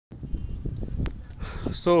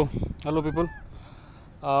So, hello people.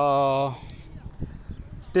 Uh,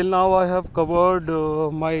 till now, I have covered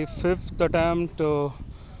my fifth attempt,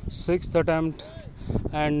 sixth attempt,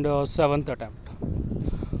 and seventh attempt.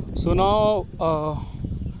 So now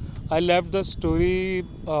I left the story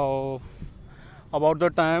about the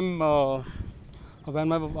time when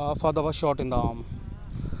my father was shot in the arm.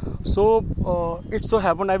 So it so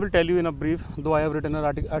happened. I will tell you in a brief, though I have written an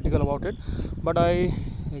article about it, but I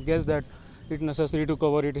guess that it's necessary to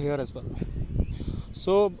cover it here as well.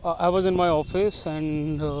 So I was in my office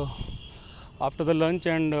and after the lunch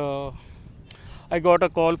and I got a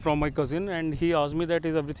call from my cousin and he asked me that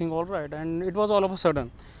is everything all right, and it was all of a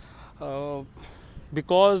sudden uh,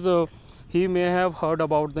 because he may have heard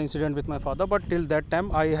about the incident with my father, but till that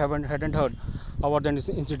time I hadn't heard about the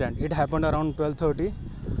incident. It happened around 12:30,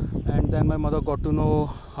 and then my mother got to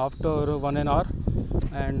know after 1 hour,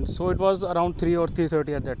 and so it was around 3 or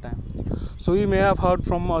 3:30 at that time. So he may have heard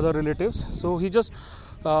from other relatives, so he just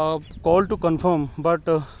called to confirm, but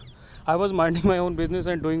I was minding my own business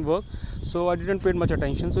and doing work, so I didn't pay much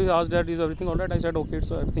attention. So he asked that is everything all right. I said okay,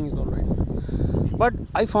 so everything is all right. But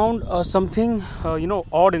I found something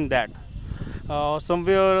odd in that.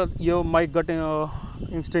 Somewhere my gut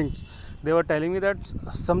instincts, they were telling me that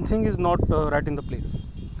something is not right in the place.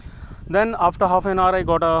 Then after half an hour I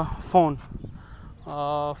got a phone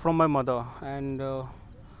from my mother, and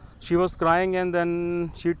she was crying, and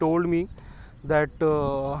then she told me that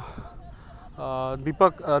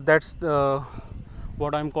Deepak, that's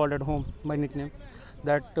what I'm called at home, my nickname,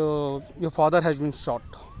 that your father has been shot,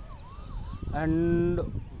 and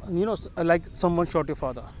like someone shot your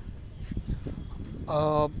father.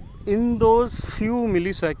 uh, in those few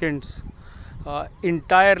milliseconds,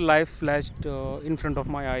 entire life flashed in front of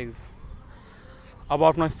my eyes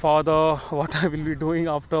about my father, what I will be doing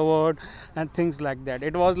afterward, and things like that.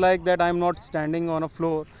 It was like that I'm not standing on a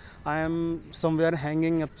floor, I am somewhere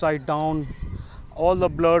hanging upside down. All the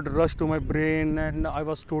blood rushed to my brain, and I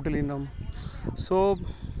was totally numb. So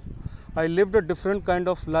I lived a different kind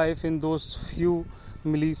of life in those few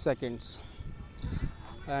milliseconds,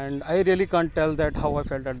 and I really can't tell that how I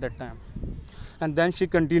felt at that time. And then she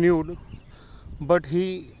continued, but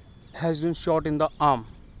he has been shot in the arm.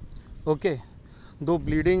 Okay, though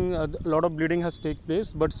bleeding, a lot of bleeding has taken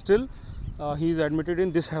place, but still he is admitted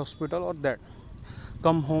in this hospital or that.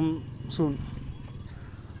 Come home soon.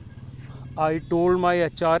 I told my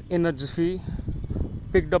HR in a jiffy,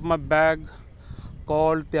 picked up my bag,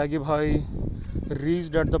 called Tyagi Bhai,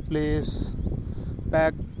 reached at the place,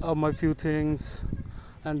 packed up my few things,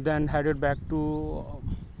 and then headed back to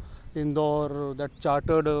Indore, that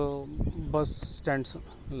chartered bus stand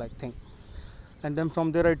like thing. And then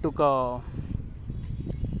from there I took a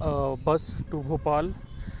bus to Bhopal,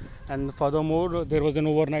 and furthermore there was an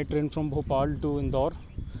overnight train from Bhopal to Indore,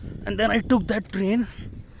 and then I took that train,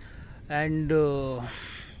 and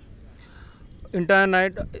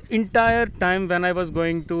entire time when I was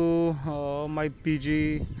going to my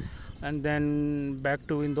PG, and then back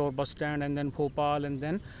to Indore bus stand, and then Bhopal, and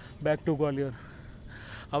then back to Gwalior,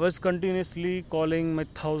 I was continuously calling my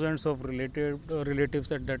thousands of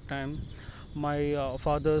relatives at that time, my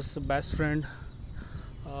father's best friend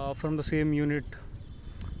from the same unit,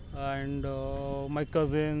 and my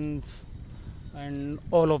cousins, and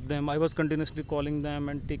all of them. I was continuously calling them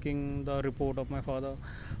and taking the report of my father,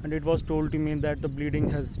 and it was told to me that the bleeding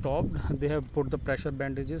has stopped. They have put the pressure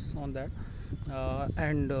bandages on that,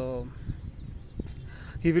 and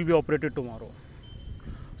he will be operated tomorrow.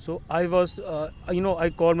 So I was, I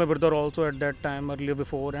called my brother also at that time earlier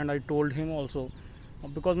before, and I told him also,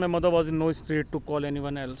 because my mother was in no state to call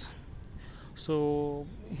anyone else. So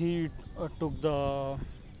he took the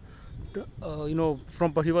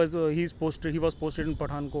from he was posted in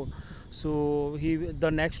Pathankot. So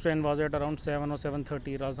the next train was at around 7 or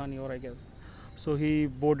 7:30 Rajdhani, or I guess. So he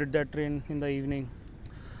boarded that train in the evening,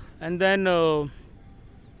 and then the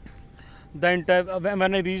entire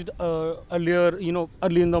when I reached earlier,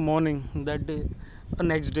 early in the morning that day,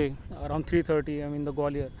 next day around 3:30, I'm in the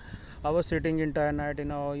Gwalior. I was sitting entire night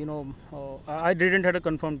in a I didn't had a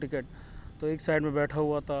confirmed ticket. तो एक side में बैठा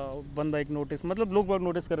हुआ था, बंदा एक notice, मतलब लोग बहुत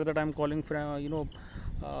नोटिस कर रहे थे, I am calling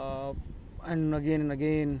and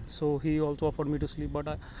again. So he also offered me to sleep, but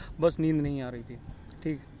बस नींद नहीं आ रही थी.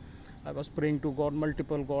 ठीक, I was praying to God,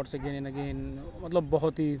 multiple gods again and again, मतलब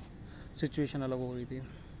बहुत ही सिचुएशन अलग हो रही थी.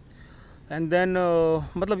 एंड देन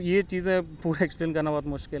मतलब ये चीज़ें पूरा एक्सप्लेन करना बहुत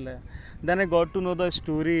मुश्किल है. Then I got to know the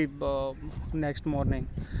story next morning.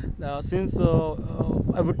 Since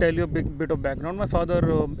I would tell you a bit of background. My father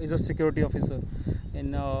is a security officer in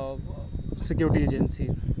a security agency.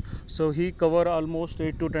 So he covered almost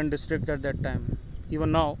 8 to 10 districts at that time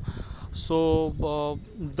even now. So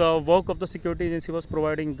the work of the security agency was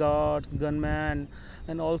providing guards, gunmen,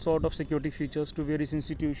 and all sort of security features to various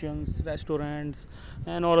institutions, restaurants,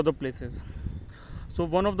 and all other places. So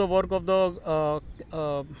one of the work of the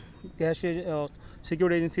cash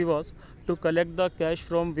security agency was to collect the cash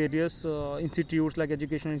from various institutes like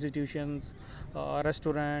educational institutions,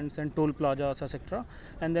 restaurants, and toll plazas, etc.,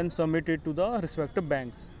 and then submit it to the respective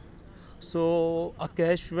banks. So a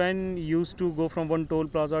cash van used to go from one toll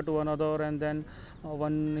plaza to another, and then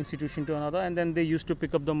one institution to another, and then they used to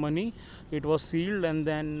pick up the money. It was sealed, and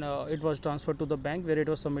then it was transferred to the bank where it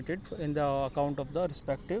was submitted in the account of the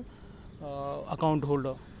respective account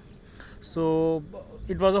holder. So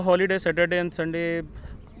it was a holiday, Saturday and Sunday.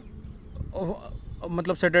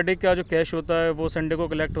 मतलब Saturday का जो cash होता है वो Sunday को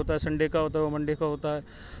collect होता है, Sunday का होता है वो मंडे का होता है.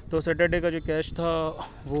 तो सैटरडे का जो कैश था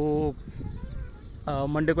वो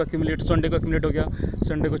मंडे को एक्यूमुलेट, संडे को एक्यूमुलेट हो गया,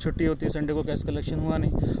 संडे को छुट्टी होती है, संडे को कैश कलेक्शन हुआ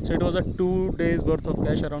नहीं. So it was a 2 days worth of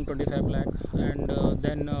cash around 25 lakh. And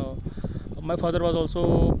then my father was also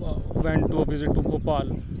went to a visit to Bhopal.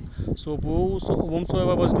 So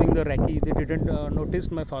whomsoever was doing the recce, they didn't notice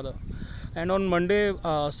my father. And on Monday,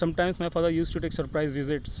 sometimes my father used to take surprise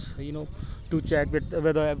visits, to check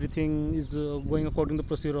whether everything is going according to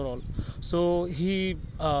procedure or all. So he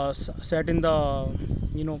sat in the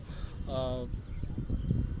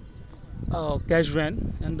cash van,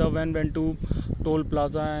 and the van went to toll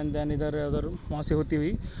plaza, and then इधर उधर वहाँ से होती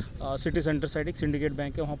हुई city centre side एक Syndicate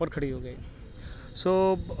Bank है वहाँ पर खड़ी हो गई.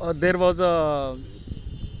 So there was a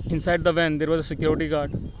inside the van there was a security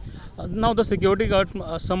guard. Now the security guard,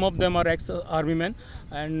 some of them are ex-army men,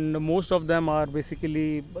 and most of them are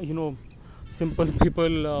basically simple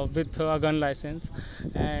people with a gun license,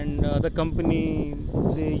 and the company,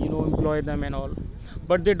 they employ them and all,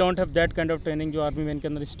 but they don't have that kind of training जो army men के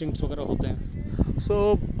अंदर instincts वगैरह होते हैं. So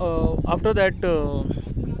after that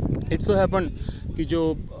it so happened कि जो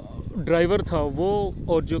driver था वो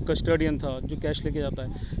और जो कस्टडियन था जो कैश लेके जाता है,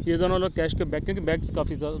 ये दोनों लोग कैश के बैग, क्योंकि बैग्स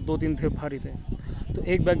काफ़ी 2-3 थे, भारी थे, तो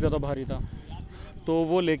एक बैग ज़्यादा भारी था, तो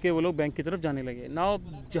वो लेके वो लोग बैंक की तरफ जाने लगे. ना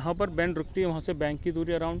जहाँ पर वैन रुकती है वहाँ से बैंक की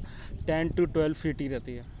दूरी अराउंड 10 to 12 feet ही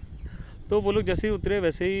रहती है. तो वो लोग जैसे ही उतरे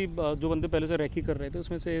वैसे ही जो बंदे पहले से रैकी कर रहे थे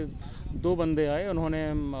उसमें से 2 बंदे आए, उन्होंने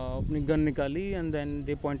अपनी गन निकाली, and then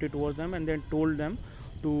they pointed towards them and then told them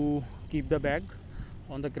to keep the bag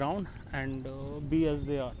on the ground and be as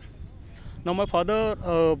they are. Now my father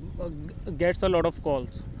gets a lot of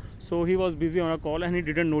calls, so he was busy on a call and he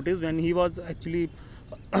didn't notice when he was actually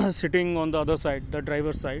sitting on the other side, the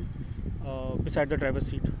driver's side, beside the driver's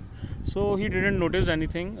seat. So he didn't notice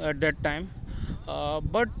anything at that time,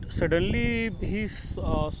 but suddenly he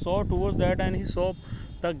saw towards that, and he saw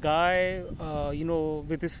the guy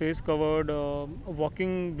with his face covered,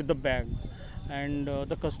 walking with the bag, and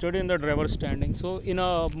the custodian and the driver standing. So in a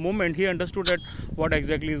moment he understood that what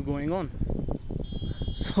exactly is going on.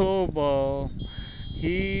 So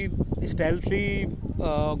he stealthily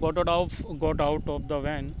got out of the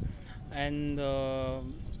van, and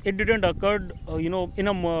it didn't occur in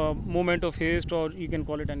a moment of haste, or you can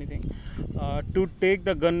call it anything, to take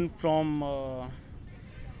the gun from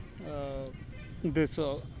this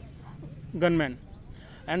gunman.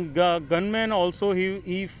 And gunman also,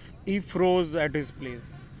 he froze at his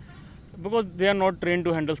place, because they are not trained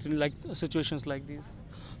to handle situations like these.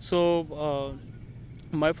 So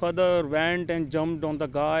my father went and jumped on the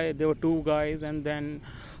guy. There were 2 guys, and then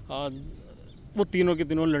वो तीनों के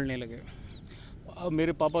तीनों लड़ने लगे.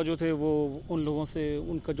 मेरे पापा जो थे वो उन लोगों से,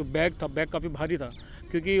 उनका जो बैग था, बैग काफ़ी भारी था,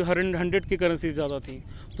 क्योंकि 100 की करेंसी ज़्यादा थी,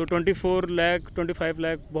 तो 24 लाख 25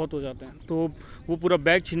 लाख बहुत हो जाते हैं. तो वो पूरा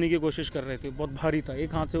बैग छीनने की कोशिश कर रहे थे, बहुत भारी था,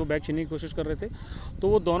 एक हाथ से वो बैग छीनने की कोशिश कर रहे थे. तो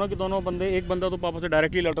वो दोनों के दोनों बंदे, एक बंदा तो पापा से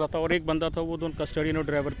डायरेक्टली लड़ रहा था, और एक बंदा था वो दोनों कस्टडियन और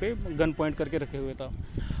ड्राइवर पे गन पॉइंट करके रखे हुए था.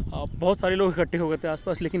 बहुत सारे लोग इकट्ठे हो गए थे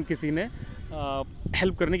आसपास, लेकिन किसी ने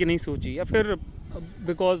हेल्प करने की नहीं सोची, या फिर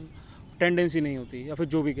बिकॉज टेंडेंसी नहीं होती, या फिर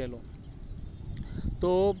जो भी कह लो. तो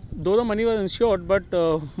दो the money was insured, but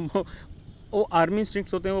वो आर्मी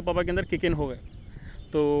इंस्टिंक्ट्स होते हैं वो पापा के अंदर किक इन हो गए.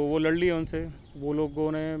 तो वो लड़ लिए उनसे. वो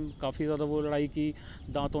लोगों ने काफ़ी ज़्यादा वो लड़ाई की,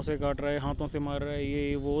 दांतों से काट रहे, हाथों से मार रहे,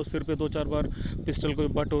 ये वो, सिर पे 2-4 बार पिस्टल को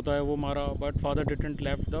बट होता है वो मारा. But father didn't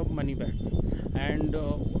left the money bag, and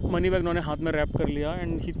money bag उन्होंने हाथ में रैप कर लिया,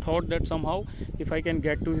 and he thought that somehow if I can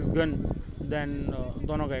get to his gun then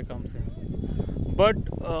दोनों गए काम से. But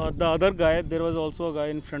the other guy, there was also a guy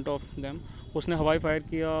in front of them. उसने हवाई फायर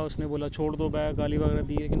किया, उसने बोला छोड़ दो बैग, गाली वगैरह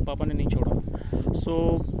दी, लेकिन पापा ने नहीं छोड़ा. सो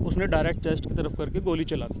उसने डायरेक्ट चेस्ट की तरफ करके गोली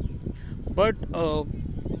चला दी. बट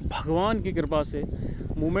भगवान की कृपा से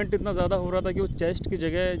मूवमेंट इतना ज़्यादा हो रहा था कि वो चेस्ट की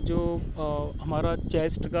जगह जो हमारा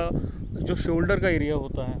चेस्ट का जो शोल्डर का एरिया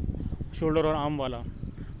होता है शोल्डर और आर्म वाला,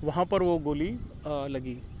 वहाँ पर वो गोली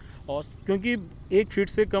लगी। और क्योंकि 1 फीट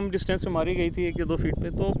से कम डिस्टेंस पे मारी गई थी, 1 या 2 फीट पे,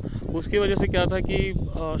 तो उसकी वजह से क्या था कि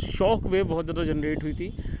शॉक वेव बहुत ज़्यादा जनरेट हुई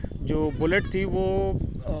थी। जो बुलेट थी वो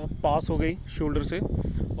पास हो गई शोल्डर से,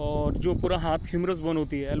 और जो पूरा हाथ ह्यूमरस बोन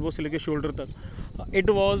होती है एल्बो से लेके शोल्डर तक, it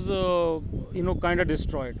was kind of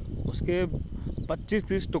destroyed. उसके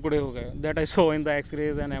 25-30 टुकड़े हो गए। That I saw in the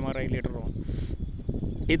X-rays and MRI later on.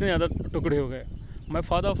 इतने ज़्यादा टुकड़े हो गए। My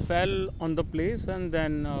father fell on the place and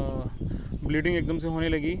then bleeding एकदम से होने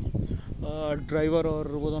लगी। ड्राइवर और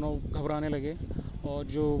वो दोनों घबराने लगे, और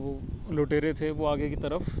जो लुटेरे थे वो आगे की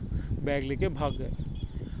तरफ बैग लेके भाग गए।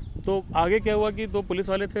 तो आगे क्या हुआ कि 2 पुलिस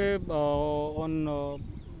वाले थे ऑन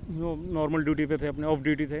नॉर्मल ड्यूटी पे थे, अपने ऑफ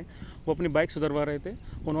ड्यूटी थे, वो अपनी बाइक सुधरवा रहे थे।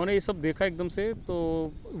 उन्होंने ये सब देखा एकदम से,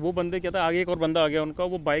 तो वो बंदे क्या था, आगे एक और बंदा आ गया उनका,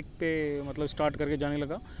 वो बाइक पे मतलब स्टार्ट करके जाने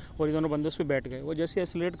लगा, और ये दोनों बंदे उस पर बैठ गए। वो जैसे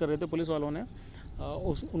एक्सीलरेट कर रहे थे, पुलिस वालों ने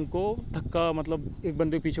उनको धक्का, मतलब एक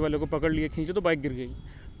बंदे पीछे वाले को पकड़ लिए, खींचे, तो बाइक गिर गई।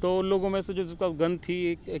 तो लोगों में से जो जिसका गन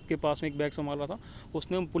थी, एक के पास में एक बैग संभाला था,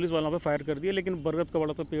 उसने पुलिस वालों पे फायर कर दिया, लेकिन बरगद का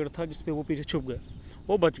बड़ा सा पेड़ था जिस पे वो पीछे छुप गए,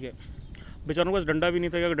 वो बच गए। बेचारों के पास डंडा भी नहीं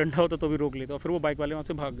था, अगर डंडा होता तो भी रोक लेता, और फिर वो बाइक वाले वहाँ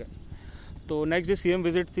से भाग गए। तो नेक्स्ट डे CM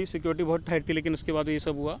विजिट थी, सिक्योरिटी बहुत टाइट थी, लेकिन उसके बाद ये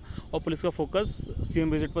सब हुआ, और पुलिस का फोकस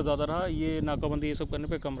CM विजिट पर ज़्यादा रहा, ये नाकाबंदी ये सब करने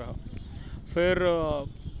पे कम रहा। फिर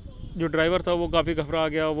जो ड्राइवर था वो काफ़ी घबरा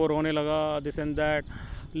गया, वो रोने लगा, दिस एंड दैट।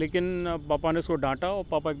 लेकिन पापा ने उसको डांटा, और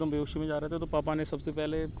पापा एकदम बेहोशी में जा रहे थे, तो पापा ने सबसे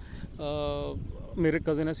पहले मेरे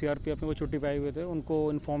कज़न है CRPF में, वो छुट्टी पे आए हुए थे,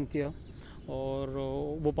 उनको इन्फॉर्म किया, और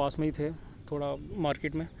वो पास में ही थे थोड़ा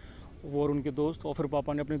मार्केट में, वो और उनके दोस्त। और फिर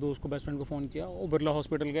पापा ने अपने दोस्त को, बेस्ट फ्रेंड को फ़ोन किया, वो बिरला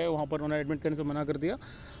हॉस्पिटल गए। वहाँ पर उन्होंने एडमिट करने से मना कर दिया,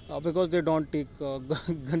 because they don't take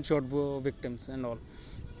gun shot victims and all.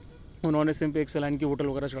 उन्होंने सिर्फ एक सलाइन की बोतल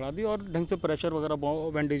वगैरह चढ़ा दी, और ढंग से प्रेशर वगैरह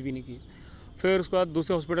बैंडेज भी नहीं की। फिर उसके बाद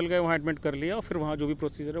दूसरे हॉस्पिटल गए, वहाँ एडमिट कर लिया, फिर वहाँ जो भी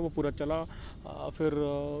प्रोसीजर है वो पूरा चला। फिर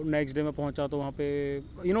नेक्स्ट डे में पहुँचा, तो वहाँ पे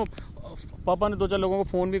पापा ने 2-4 लोगों को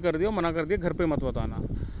फ़ोन भी कर दिया, मना कर दिया घर पे मत बताना,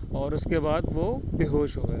 और उसके बाद वो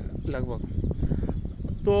बेहोश हो गए लगभग।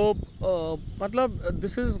 तो मतलब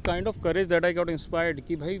this is kind of courage that I got inspired,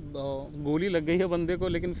 कि भाई गोली लग गई है बंदे को,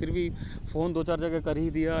 लेकिन फिर भी फ़ोन 2-4 जगह कर ही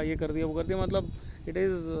दिया, ये कर दिया, वो कर दिया। मतलब इट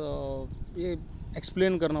इज़ ये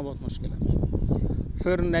एक्सप्लेन करना बहुत मुश्किल है।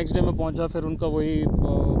 फिर नेक्स्ट डे में पहुंचा, फिर उनका वही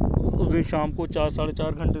उस दिन शाम को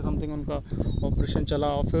 4-4.5 घंटे समथिंग उनका ऑपरेशन चला।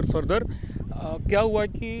 और फिर फर्दर क्या हुआ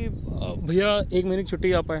कि भैया 1 महीने की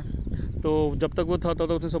छुट्टी आ पाए, तो जब तक वो था तब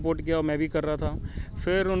तक उसने सपोर्ट किया, और मैं भी कर रहा था।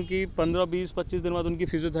 फिर उनकी 15-20-25 दिन बाद उनकी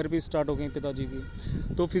फिजियोथेरेपी स्टार्ट हो गई पिताजी की।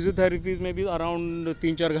 तो फिजियोथेरेपीज़ में भी अराउंड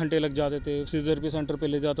 3-4 घंटे लग जाते थे। फिजियोथेरेपी सेंटर पे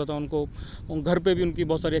ले जाता था उनको, घर पे भी उनकी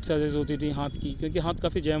बहुत सारी एक्सरसाइज होती थी हाथ की, क्योंकि हाथ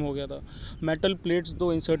काफ़ी जैम हो गया था। मेटल प्लेट्स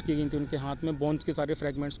 2 इंसर्ट की गई थी उनके हाथ में, बोन्स के सारे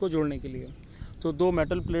फ्रैगमेंट्स को जोड़ने के लिए। तो 2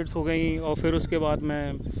 मेटल प्लेट्स हो गई, और फिर उसके बाद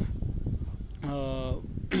में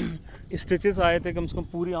स्टिचेस आए थे कम से कम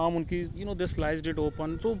पूरी आर्म उनकी, दे sliced it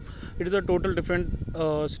open. So it is a total different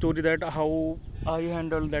story that how I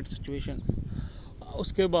handle that situation.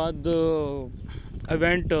 उसके बाद आई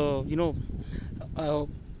वेंट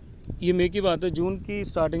ये मई की बात है, जून की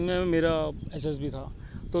स्टार्टिंग में मेरा SSB था,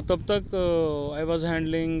 तो तब तक आई वॉज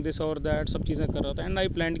हैंडलिंग दिस और दैट, सब चीज़ें कर रहा था, एंड आई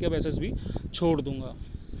प्लान कि अब SSB छोड़ दूंगा।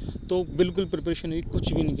 तो बिल्कुल प्रिपरेशन हुई,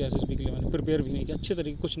 कुछ भी नहीं किया SSB के लिए, मैंने प्रिपेयर भी नहीं किया अच्छे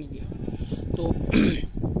तरीके, कुछ नहीं किया। तो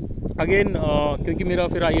अगेन क्योंकि मेरा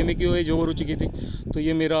फिर IMA की एज ओवर हो चुकी थी, तो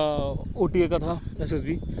ये मेरा OTA का था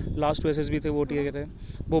SSB, लास्ट 2 SSB थे वो OTA के थे,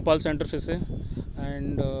 भोपाल सेंटर फिर से।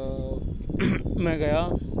 एंड मैं गया,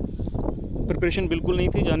 प्रिपरेशन बिल्कुल नहीं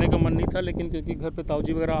थी, जाने का मन नहीं था, लेकिन क्योंकि घर पे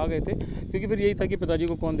ताऊजी वगैरह आ गए थे, क्योंकि फिर यही था कि पिताजी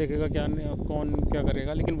को कौन देखेगा, कौन क्या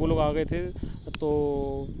करेगा, लेकिन वो लोग आ गए थे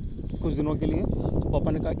तो कुछ दिनों के लिए। तो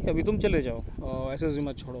पापा ने कहा कि अभी तुम चले जाओ, SSB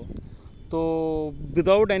मत छोड़ो। तो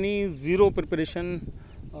without any zero preparation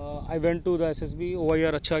I went to the SSB।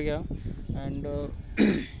 OIR अच्छा गया, एंड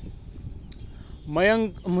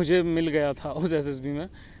मयंक मुझे मिल गया था उस SSB में,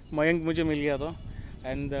 मयंक मुझे मिल गया था,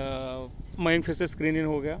 एंड मयंक फिर से स्क्रीन इन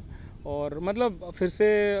हो गया, और मतलब फिर से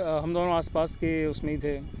हम दोनों आसपास के उसमें ही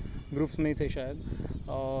थे, ग्रुप्स में ही थे शायद,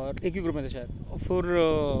 और एक ही ग्रुप में थे शायद। फिर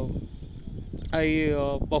I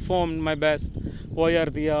perform my best, OIR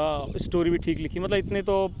दिया, स्टोरी भी ठीक लिखी, मतलब इतने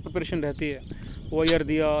तो प्रिपरेशन रहती है। OIR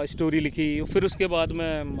दिया, स्टोरी लिखी, फिर उसके बाद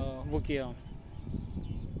में वो किया,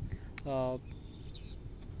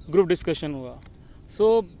 ग्रुप डिस्कशन हुआ।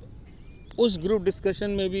 सो उस ग्रुप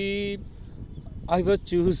डिस्कशन में भी I was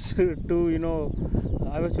chosen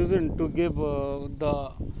to give the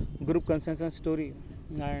group consensus story,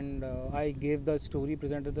 and I gave the story,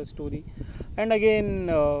 presented the story, and again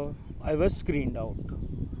I was screened out.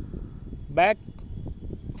 Back,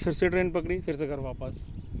 फिर से ट्रेन पकड़ी, फिर से घर वापस।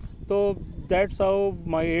 तो that's how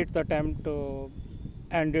my 8th attempt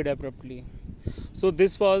ended abruptly. So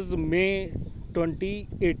this was May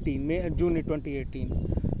 2018, June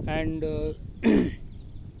 2018 and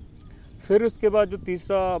फिर उसके बाद जो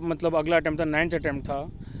तीसरा मतलब अगला अटैम्प्ट था, 9th अटैम्प्ट था,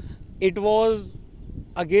 it was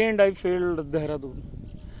again I failed Dehradun.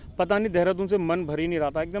 पता नहीं देहरादून से मन भर ही नहीं रहा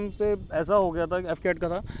था, एकदम से ऐसा हो गया था एफ कैट का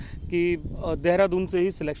था कि देहरादून से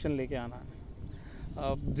ही सिलेक्शन लेके आना है.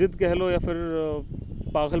 जिद कह लो या फिर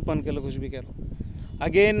पागलपन कह लो, कुछ भी कह लो.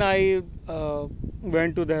 Again I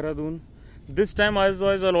went to Dehradun. This time I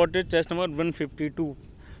was allotted test number 152.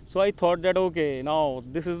 So I thought that okay, now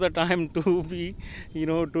this is the time to be,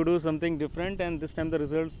 to do something different, and this time the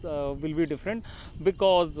results will be different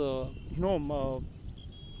because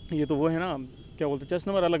ये तो वो है ना, क्या बोलते, chest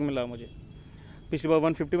number अलग मिला मुझे. पिछली बार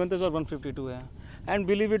 151 थे और 152 है. एंड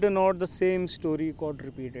बिलीव इट और not, the same story got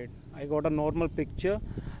repeated. I got a normal picture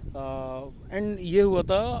and ये हुआ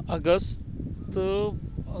था अगस्त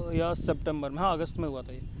या सितंबर में. हाँ, अगस्त में हुआ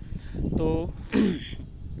था ये. तो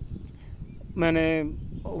मैंने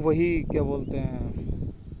वही क्या बोलते हैं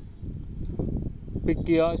पिक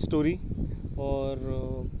किया स्टोरी, और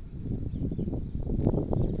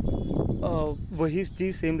वही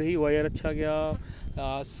चीज़ सेम रही. वायर अच्छा गया.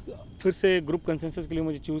 फिर से ग्रुप कंसेंसस के लिए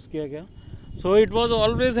मुझे चूज़ किया गया. So it was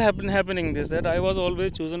always happening this, that I was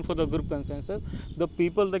always chosen for the group consensus. The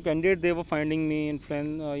people, the candidate, they were finding me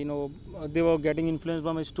influence, they were getting influenced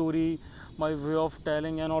by my story, my way of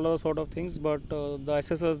telling and all other sort of things, but the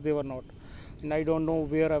assessors, they were not. And I don't know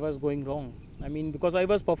where I was going wrong. I mean, because I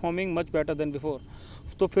was performing much better than before.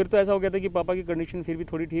 तो फिर तो ऐसा हो गया था कि पापा की कंडीशन फिर भी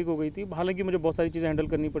थोड़ी ठीक हो गई थी. हालांकि मुझे बहुत सारी चीज़ें हैंडल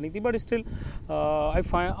करनी पड़ी थी, but still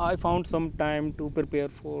I found some time to prepare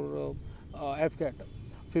for AFCAT.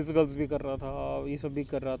 Physicals भी कर रहा था, ये सब भी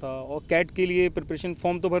कर रहा था, और कैट के लिए प्रिपरेशन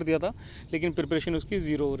फॉर्म तो भर दिया था, लेकिन प्रिपरेशन उसकी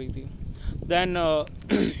ज़ीरो हो रही थी. देन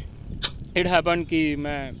इट हैपन कि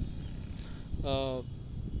मैं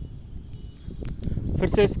फिर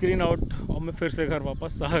से स्क्रीन आउट और मैं फिर से घर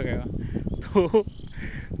वापस आ गया. तो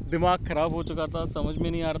दिमाग ख़राब हो चुका था, समझ में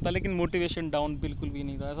नहीं आ रहा था, लेकिन मोटिवेशन डाउन बिल्कुल भी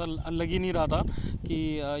नहीं था. ऐसा लग ही नहीं रहा था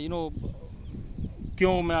कि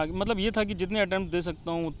क्यों मैं आगे, मतलब ये था कि जितने अटैम्प्ट दे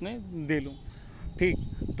सकता हूँ उतने दे लूँ. ठीक,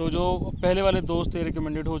 तो जो पहले वाले दोस्त थे,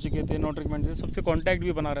 रिकमेंडेड हो चुके थे, नॉट रिकमेंडेड, सबसे कांटेक्ट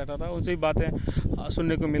भी बना रहता था, उनसे भी बातें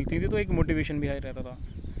सुनने को मिलती थी, तो एक मोटिवेशन भी हाई रहता था.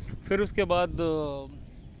 फिर उसके बाद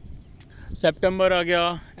सितंबर आ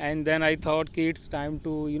गया, एंड देन आई थॉट कि it's time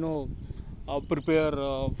to prepare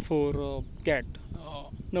for CAT.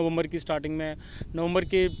 नवंबर की स्टार्टिंग में, नवंबर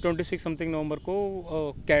के 26 समथिंग नवंबर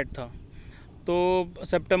को कैट था. तो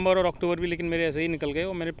सितंबर और अक्टूबर भी लेकिन मेरे ऐसे ही निकल गए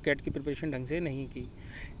और मैंने कैट की प्रिपरेशन ढंग से नहीं की.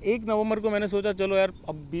 1 नवंबर को मैंने सोचा चलो यार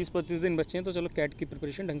अब 20-25 दिन बचे हैं, तो चलो कैट की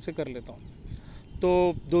प्रिपरेशन ढंग से कर लेता हूँ.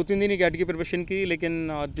 तो 2-3 दिन ही कैट की प्रिपरेशन की, लेकिन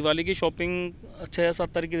दिवाली की शॉपिंग 6 या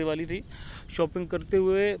 7 तारीख की दिवाली थी. शॉपिंग करते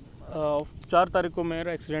हुए 4 तारीख को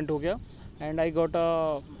मेरा एक्सीडेंट हो गया, and I got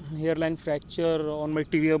a hairline fracture on my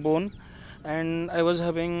tibia bone, and I was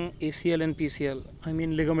having ACL and PCL, I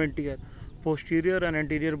mean ligament tear, posterior and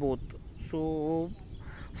anterior both. So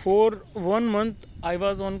for 1 month I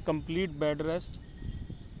was on complete bed rest.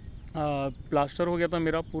 Plaster हो गया था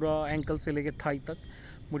मेरा पूरा ankle से लेके Thai तक.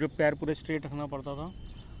 मुझे पैर पूरे स्ट्रेट रखना पड़ता था,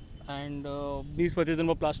 एंड 20-25 दिन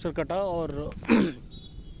वो प्लास्टर कटा. और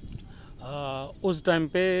उस टाइम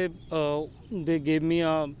पे दे गेव मी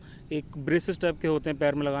एक ब्रेसेस टाइप के होते हैं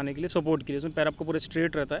पैर में लगाने के लिए, सपोर्ट के लिए. उसमें पैर आपका पूरा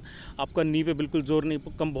स्ट्रेट रहता है, आपका नी पे बिल्कुल जोर नहीं,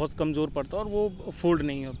 बहुत कम जोर पड़ता है, और वो फोल्ड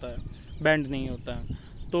नहीं होता है, बैंड नहीं होता है.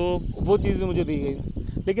 तो वो चीज़ मुझे दी गई.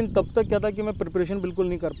 लेकिन तब तक क्या था कि मैं प्रिपरेशन बिल्कुल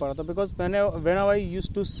नहीं कर पा रहा था, because when I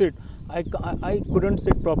used to sit I couldn't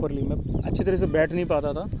sit properly. मैं अच्छी तरह से बैठ नहीं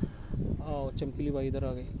पाता था. चमकीली बाई इधर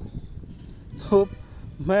आ गई. तो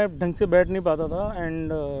मैं ढंग से बैठ नहीं पाता था,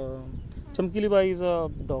 एंड चमकीली बाई इज़ अ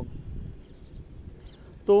डॉग.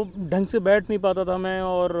 तो ढंग से बैठ नहीं पाता था मैं,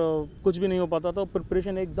 और कुछ भी नहीं हो पाता था.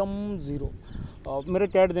 प्रिपरेशन एकदम ज़ीरो. मेरे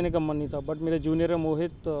कैट देने का मन नहीं था, बट मेरे जूनियर है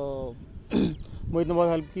मोहित ने बहुत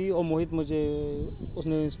हेल्प की, और मोहित मुझे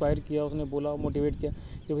उसने इंस्पायर किया, उसने बोला, मोटिवेट किया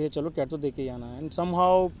कि भैया चलो कैट तो दे के ही आना है. And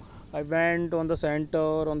somehow I went on the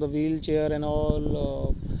centre, on the wheelchair and all,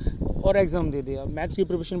 और एग्ज़ाम दे दिया. मैथ्स की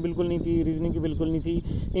प्रिपरेशन बिल्कुल नहीं थी, रीजनिंग की बिल्कुल नहीं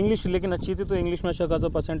थी. इंग्लिश लेकिन अच्छी थी, तो इंग्लिश में अच्छा खासा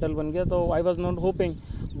परसेंटाइल बन गया. तो I was not hoping,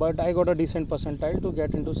 but I got a decent percentile to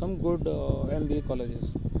get into some good MBA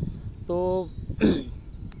colleges. तो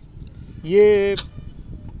ये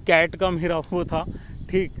कैट का मेरा वो था.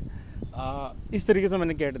 ठीक, इस तरीके से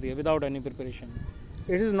मैंने कैट दिया without any preparation.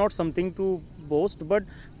 It is not something to boast, but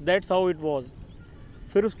that's how it was.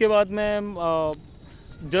 फिर उसके बाद मैं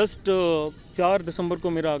जस्ट 4 दिसंबर को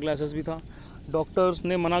मेरा अगला SSB था. डॉक्टर्स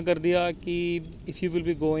ने मना कर दिया कि if you will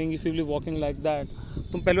be going, if you will be walking like that,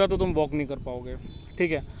 तुम पहली बार तो तुम वॉक नहीं कर पाओगे,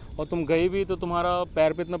 ठीक है, और तुम गए भी तो तुम्हारा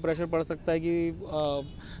पैर पे इतना प्रेशर पड़ सकता है कि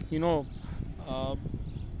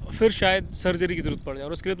फिर शायद सर्जरी की ज़रूरत पड़ जाए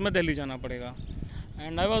और उसके लिए तुम्हें दिल्ली जाना पड़ेगा।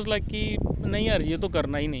 एंड आई वाज लाइक कि नहीं यार, ये तो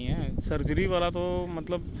करना ही नहीं है सर्जरी वाला, तो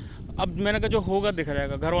मतलब अब मैंने कहा जो होगा देखा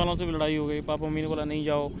जाएगा। घर वालों से भी लड़ाई हो गई, पापा मम्मी ने बोला नहीं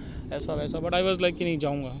जाओ ऐसा वैसा, बट आई वाज लाइक कि नहीं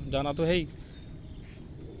जाऊँगा, जाना तो है ही।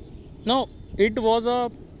 No, it was a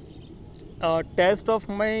test of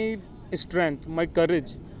my strength, my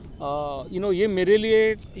courage. ये मेरे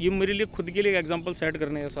लिए खुद के लिए एक एग्जाम्पल सेट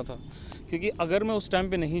करने जैसा था, क्योंकि अगर मैं उस टाइम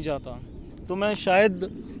पे नहीं जाता तो मैं शायद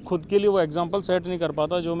खुद के लिए वो एग्जाम्पल सेट नहीं कर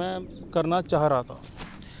पाता जो मैं करना चाह रहा था।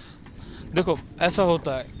 देखो, ऐसा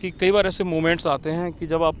होता है कि कई बार ऐसे मोमेंट्स आते हैं कि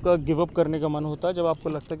जब आपका गिव अप करने का मन होता है, जब आपको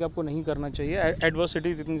लगता है कि आपको नहीं करना चाहिए,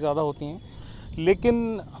 एडवर्सिटीज़ इतनी ज़्यादा होती हैं,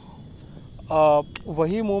 लेकिन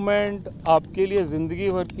वही मोमेंट आपके लिए ज़िंदगी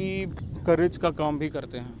भर की करेज का काम भी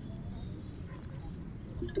करते हैं।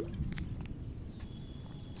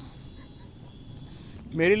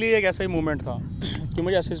 मेरे लिए एक ऐसा ही मोमेंट था कि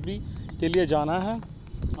मुझे SSB के लिए जाना है।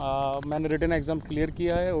 मैंने रिटन एग्ज़ाम क्लियर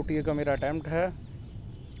किया है, OTA का मेरा अटैम्प्ट है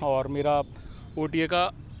और मेरा OTA का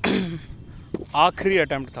आखिरी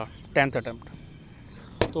अटैम्प्ट था, 10th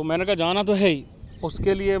अटैम्प्ट। तो मैंने कहा जाना तो है ही,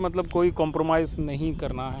 उसके लिए मतलब कोई कॉम्प्रोमाइज़ नहीं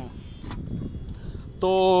करना है। तो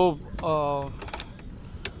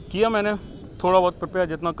किया मैंने, थोड़ा बहुत प्रिपेयर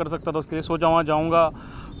जितना कर सकता था उसके लिए। सोचा वहाँ जाऊँगा,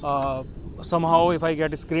 somehow if I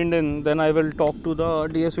get screened in then I will talk to the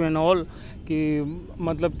DSO and all, कि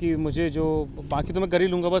मतलब कि मुझे जो बाकी तो मैं कर ही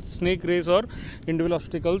लूँगा, बस स्नेक रेस और इंडिविजुअल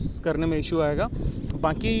ऑब्स्टिकल्स करने में इशू आएगा,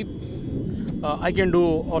 बाकी I can do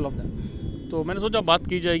all of them. तो मैंने सोचा बात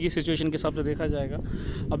की जाएगी, सिचुएशन के हिसाब से देखा जाएगा,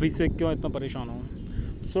 अभी से क्यों इतना परेशान हूँ।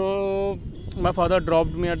 So my father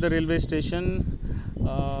dropped me at the railway station,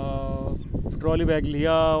 trolley bag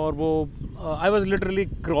लिया और वो I was literally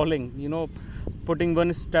crawling, putting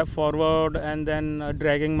one step forward and then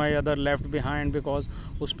dragging my other left behind because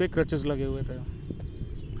उस पर क्रचेस लगे हुए थे।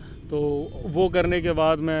 तो वो करने के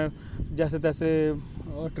बाद मैं जैसे तैसे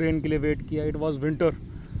ट्रेन के लिए वेट किया। इट वाज विंटर,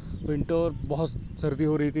 बहुत सर्दी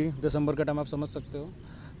हो रही थी, दिसंबर का टाइम, आप समझ सकते हो।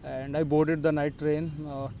 And I boarded the night train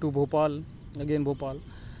to Bhopal, again Bhopal,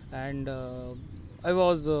 and I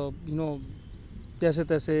was जैसे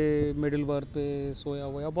तैसे मिडिल बर्थ पे सोया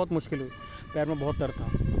हुआ, बहुत मुश्किल हुई, पैर में बहुत दर्द था।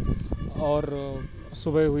 और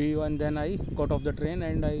सुबह हुई and then I got off the train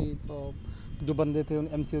and I, जो बंदे थे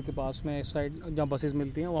MCO के पास में, इस साइड जहाँ बसेस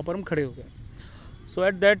मिलती हैं, वहाँ पर हम खड़े हो गए। सो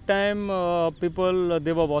at that time people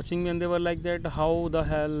they were watching me and they were like that how the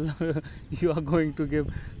hell you are going to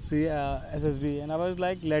give SSB, and I was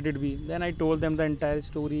like let it be. Then I told them the entire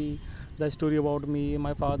story, the story about me,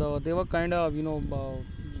 my father. They were kind of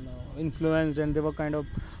influenced and they were kind of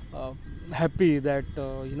happy that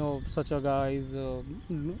such a guy is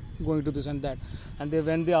going to this and that, and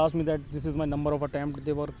when they asked me that this is my number of attempt,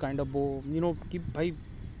 they were kind of कि भाई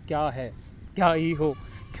क्या है, क्या ही हो,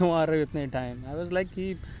 क्यों आ रहे हो इतने टाइम। I was like कि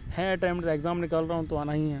है अटैम्प्ट, एग्ज़ाम निकाल रहा हूँ तो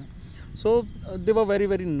आना ही है। So they were very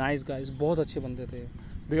very nice guys, बहुत अच्छे बंदे थे।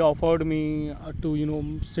 They offered me to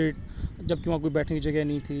sit, जबकि वहाँ कोई बैठने की जगह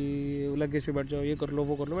नहीं थी, लगेज पे बैठ जाओ, ये कर लो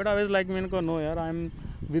वो कर लो, बट आई वाज लाइक, मैंने कहा नो यार, I am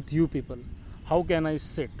with you people, how can I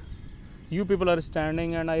sit, you people are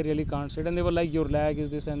standing and I really can't sit, and they were like your leg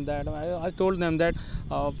is this and that. I told them that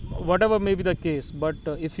whatever may be the case, but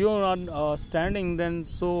if you are not standing, then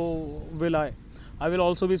so will I will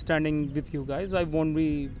also be standing with you guys. I won't be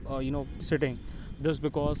sitting just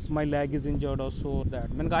because my leg is injured or so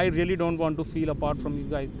that. I really don't want to feel apart from you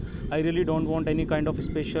guys. I really don't want any kind of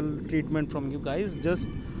special treatment from you guys.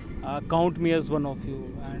 Just count me as one of you.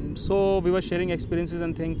 And so we were sharing experiences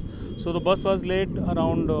and things. So the bus was late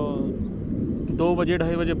around 2 बजे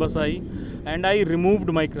 2:30 बजे bus आई, and I removed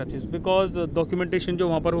my crutches because documentation जो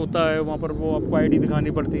वहाँ पर होता है, वहाँ पर वो आपको ID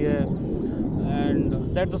दिखानी पड़ती है, and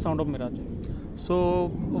that's the sound of Mirage. So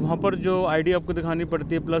वहाँ पर जो ID आपको दिखानी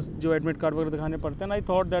पड़ती है, प्लस जो एडमिट कार्ड वगैरह दिखाने पड़ते हैं, I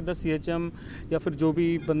thought that the CHM या फिर जो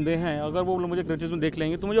भी बंदे हैं, अगर वो मुझे क्रचेस में देख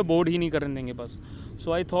लेंगे तो मुझे बोर्ड ही नहीं करने देंगे बस।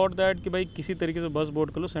 सो आई थॉट दैट कि भाई किसी तरीके से बस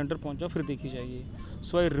बोर्ड कर लो, सेंटर पहुँचा फिर देखी जाएगी।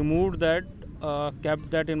 So I removed that, kept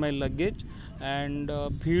that in my luggage, and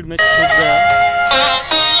भीड़ में छुप गया।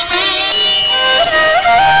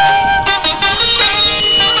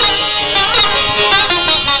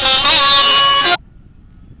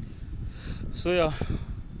 So yeah,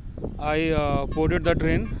 I boarded the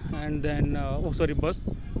train and then bus.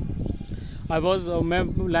 मैं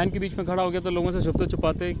लाइन के बीच में खड़ा हो गया, तो लोगों से छुपते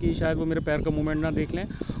छुपाते कि शायद वो मेरे पैर का मूवमेंट ना देख लें,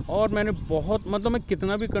 और मैंने बहुत मैं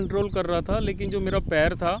कितना भी कंट्रोल कर रहा था, लेकिन जो मेरा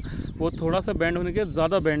पैर था वो थोड़ा सा बेंड होने के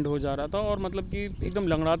ज़्यादा बेंड हो जा रहा था, और कि एकदम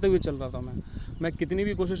लंगड़ाते हुए चल रहा था मैं। मैं कितनी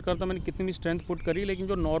भी कोशिश करता, मैंने कितनी भी स्ट्रेंथ पुट करी, लेकिन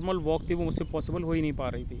जो नॉर्मल वॉक थी वो मुझसे पॉसिबल हो ही नहीं पा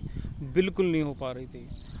रही थी, बिल्कुल नहीं हो पा रही थी।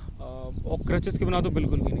 और क्रचेस के बिना तो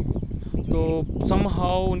बिल्कुल भी नहीं। तो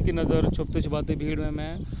समहाउ उनकी नज़र छुपते छुपाते भीड़ में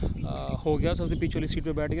मैं हो गया, सबसे पीछे वाली सीट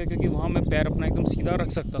पे बैठ गया, क्योंकि वहाँ मैं पैर अपना एकदम सीधा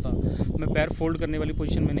रख सकता था। मैं पैर फोल्ड करने वाली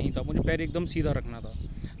पोजीशन में नहीं था, मुझे पैर एकदम सीधा रखना था।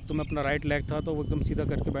 तो मैं अपना राइट लेग था तो वो एकदम सीधा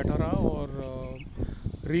करके बैठा रहा और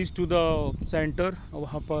रीच टू द सेंटर,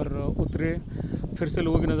 वहाँ पर उतरे, फिर से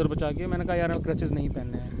लोगों की नज़र बचा के मैंने कहा यार क्रचेस नहीं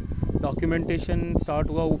पहनने हैं। डॉक्यूमेंटेशन स्टार्ट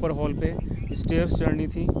हुआ, ऊपर हॉल पे स्टेयर्स चढ़नी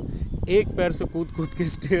थी, एक पैर से कूद कूद के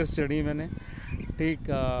स्टेयर्स चढ़ी मैंने, ठीक।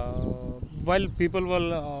 while people were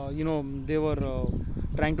they were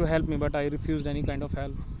trying to help me but I refused any kind of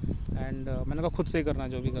help and मैंने कहा खुद से ही करना है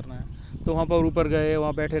जो भी करना है। तो वहाँ पर ऊपर गए,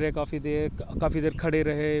 वहाँ बैठे रहे काफ़ी देर खड़े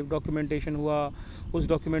रहे, डॉक्यूमेंटेशन हुआ। उस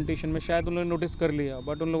डॉक्यूमेंटेशन में शायद उन लोगों ने नोटिस कर लिया,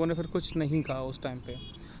 बट उन लोगों ने फिर कुछ नहीं कहा उस टाइम पे,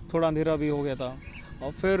 थोड़ा अंधेरा भी हो गया था।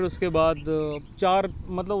 और फिर उसके बाद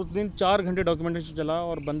उस दिन 4 घंटे डॉक्यूमेंटेशन चला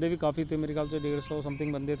और बंदे भी काफ़ी थे, मेरे ख्याल से 150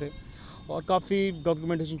 समथिंग बंदे थे, और काफ़ी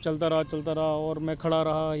डॉक्यूमेंटेशन चलता रहा और मैं खड़ा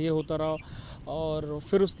रहा, ये होता रहा। और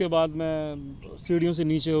फिर उसके बाद मैं सीढ़ियों से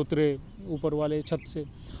नीचे उतरे, ऊपर वाले छत से,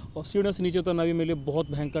 और सीढ़ियों से नीचे उतरना भी मेरे लिए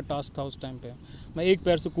बहुत भयंकर टास्क था उस टाइम पे। मैं एक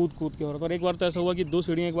पैर से कूद के हो रहा था, और एक बार तो ऐसा हुआ कि 2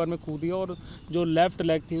 सीढ़ियाँ एक बार मैं कूद गया और जो लेफ़्ट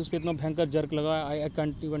लेग थी उस पर इतना भयंकर जर्क लगा, I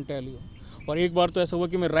can't even tell you. और एक बार तो ऐसा हुआ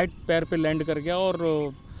कि मैं राइट पैर पे लैंड कर गया,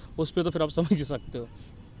 और उस पर तो फिर आप समझ ही सकते हो।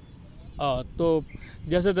 तो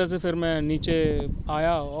जैसे तैसे फिर मैं नीचे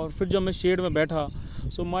आया, और फिर जब मैं शेड में बैठा,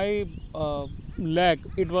 so my leg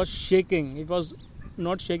it was shaking, it was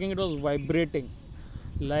not shaking, it was vibrating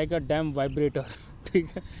like a damn vibrator, ठीक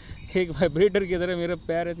है। एक वाइब्रेटर की तरह मेरे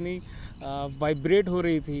पैर इतनी वाइब्रेट हो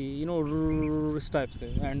रही थी, इस टाइप से,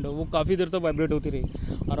 एंड वो काफ़ी देर तक वाइब्रेट होती रही,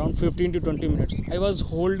 around 15 to 20 minutes. I was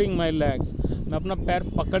holding my leg, मैं अपना पैर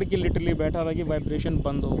पकड़ के लिटरली बैठा था कि वाइब्रेशन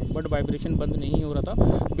बंद हो, बट वाइब्रेशन बंद नहीं हो रहा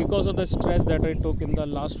था, because of the stress that I took in the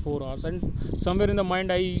last 4 hours. And somewhere in the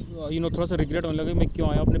mind I थोड़ा सा रिग्रेट होने लगा, मैं क्यों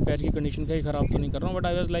आया, अपने पैर की कंडीशन कहीं ख़राब तो नहीं कर रहा हूँ, बट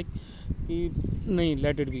आई वॉज लाइक कि नहीं,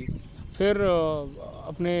 लेट इट बी। फिर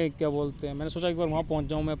अपने क्या बोलते हैं, मैंने सोचा एक बार वहाँ पहुँच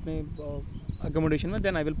जाऊँ मैं अपने अकोमोडेशन में,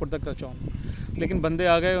 then I will put the crutch on. लेकिन बंदे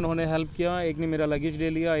आ गए, उन्होंने हेल्प किया, एक ने मेरा लगेज ले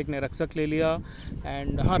लिया, एक ने रक्सक ले लिया,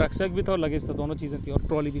 एंड हाँ, रक्सक भी था और लगेज था, दोनों चीज़ें थी, और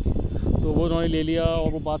ट्रॉली भी थी, तो वो उन्होंने ले लिया।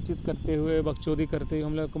 और वो बातचीत करते हुए, बकचोदी करते हुए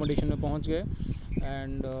हम लोग अकोमोडेशन में पहुँच गए।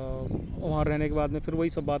 एंड वहाँ रहने के बाद में फिर वही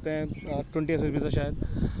सब बातें, 20 SSB था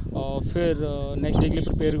शायद। और फिर नेक्स्ट डे के लिए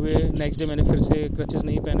प्रिपेयर हुए। नेक्स्ट डे मैंने फिर से क्रचेस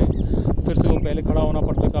नहीं पहने, फिर से वो पहले खड़ा होना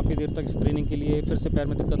पड़ता काफ़ी देर तक स्क्रीनिंग के लिए, फिर से पैर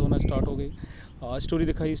में दिक्कत होना स्टार्ट हो गई। स्टोरी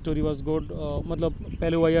दिखाई, स्टोरी वाज गुड, मतलब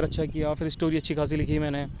पहले वो यार अच्छा किया, फिर स्टोरी अच्छी खासी लिखी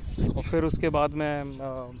मैंने, और फिर उसके बाद मैं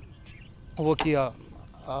वो किया,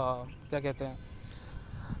 क्या कहते हैं,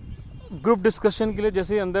 ग्रुप डिस्कशन के लिए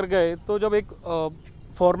जैसे ही अंदर गए, तो जब एक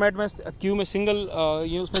फॉर्मेट में क्यू में सिंगल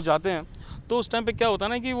ये उसमें जाते हैं, तो उस टाइम पे क्या होता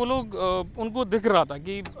है ना कि वो लोग उनको दिख रहा था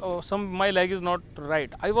कि some my leg is not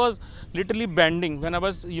right. I was literally bending when I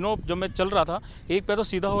was जब मैं चल रहा था, एक पैर तो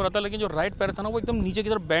सीधा हो रहा था, लेकिन जो राइट पैर था ना वो एकदम नीचे की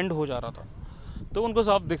तरफ बैंड हो जा रहा था, तो उनको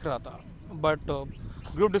साफ दिख रहा था। But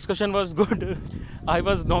group discussion was good. I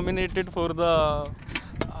was nominated for the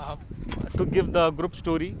to give the group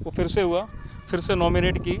story. वो फिर से हुआ, फिर से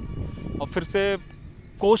नॉमिनेट की, और फिर से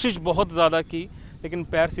कोशिश बहुत ज़्यादा की, लेकिन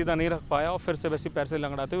पैर सीधा नहीं रख पाया, और फिर से वैसे पैर से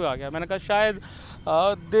लंगड़ाते हुए आ गया। मैंने कहा शायद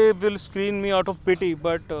they will screen me out of pity,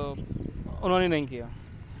 but उन्होंने नहीं किया।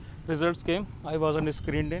 Results came, I wasn't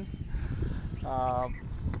screened in,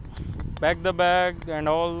 pack the bag and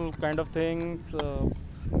all kind of things.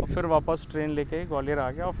 और फिर वापस ट्रेन लेके ग्वालियर आ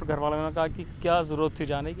गया, और फिर घर वालों ने कहा कि क्या ज़रूरत थी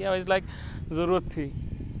जाने की। आई वाज लाइक ज़रूरत थी,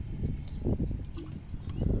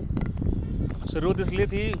 ज़रूरत इसलिए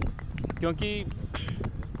थी क्योंकि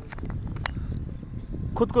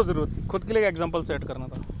खुद को ज़रूरत थी, खुद के लिए एग्जांपल सेट करना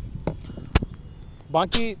था।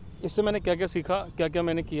 बाकी इससे मैंने क्या क्या सीखा, क्या क्या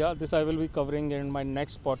मैंने किया, this I will be covering in my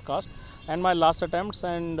next podcast and my last attempts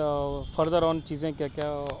and further on चीज़ें क्या क्या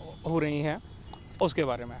हो रही हैं उसके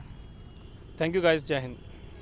बारे में। थैंक यू गाइस, जय हिंद।